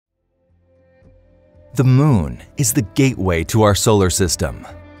The Moon is the gateway to our solar system.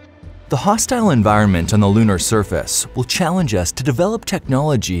 The hostile environment on the lunar surface will challenge us to develop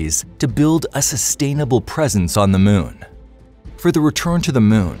technologies to build a sustainable presence on the Moon. For the return to the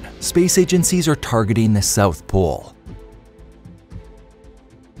Moon, space agencies are targeting the South Pole.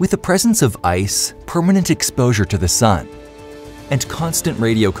 With the presence of ice, permanent exposure to the Sun, and constant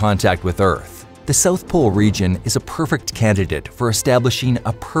radio contact with Earth, the South Pole region is a perfect candidate for establishing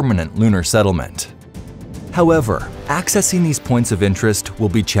a permanent lunar settlement. However, accessing these points of interest will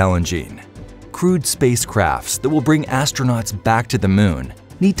be challenging. Crewed spacecrafts that will bring astronauts back to the Moon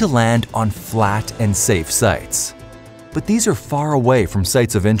need to land on flat and safe sites. But these are far away from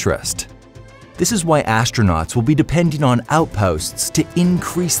sites of interest. This is why astronauts will be depending on outposts to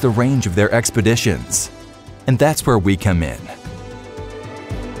increase the range of their expeditions. And that's where we come in.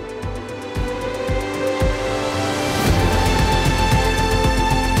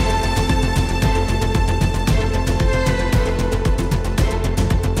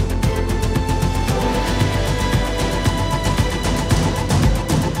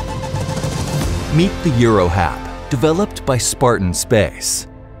 Meet the EUROHAB, developed by Spartan Space.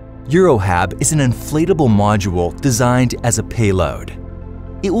 EUROHAB is an inflatable module designed as a payload.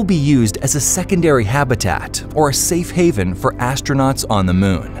 It will be used as a secondary habitat or a safe haven for astronauts on the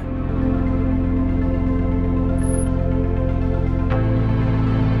Moon.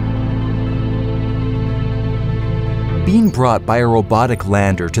 Being brought by a robotic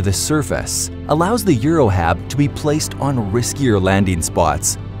lander to the surface allows the EUROHAB to be placed on riskier landing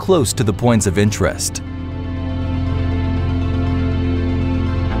spots close to the points of interest.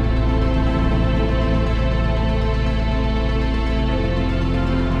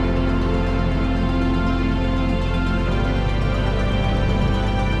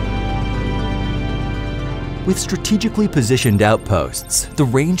 With strategically positioned outposts, the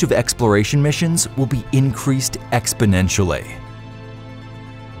range of exploration missions will be increased exponentially.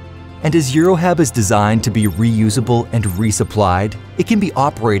 And as EUROHAB is designed to be reusable and resupplied, it can be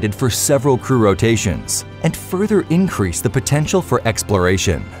operated for several crew rotations and further increase the potential for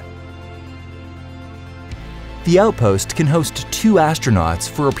exploration. The outpost can host 2 astronauts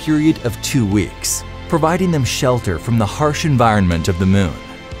for a period of 2 weeks, providing them shelter from the harsh environment of the Moon.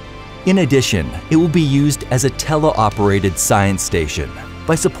 In addition, it will be used as a teleoperated science station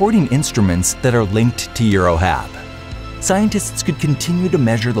by supporting instruments that are linked to EUROHAB. Scientists could continue to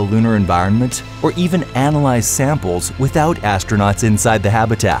measure the lunar environment or even analyze samples without astronauts inside the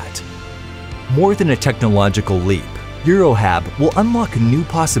habitat. More than a technological leap, EUROHAB will unlock new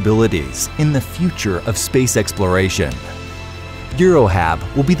possibilities in the future of space exploration.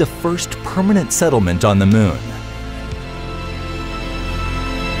 EUROHAB will be the first permanent settlement on the Moon.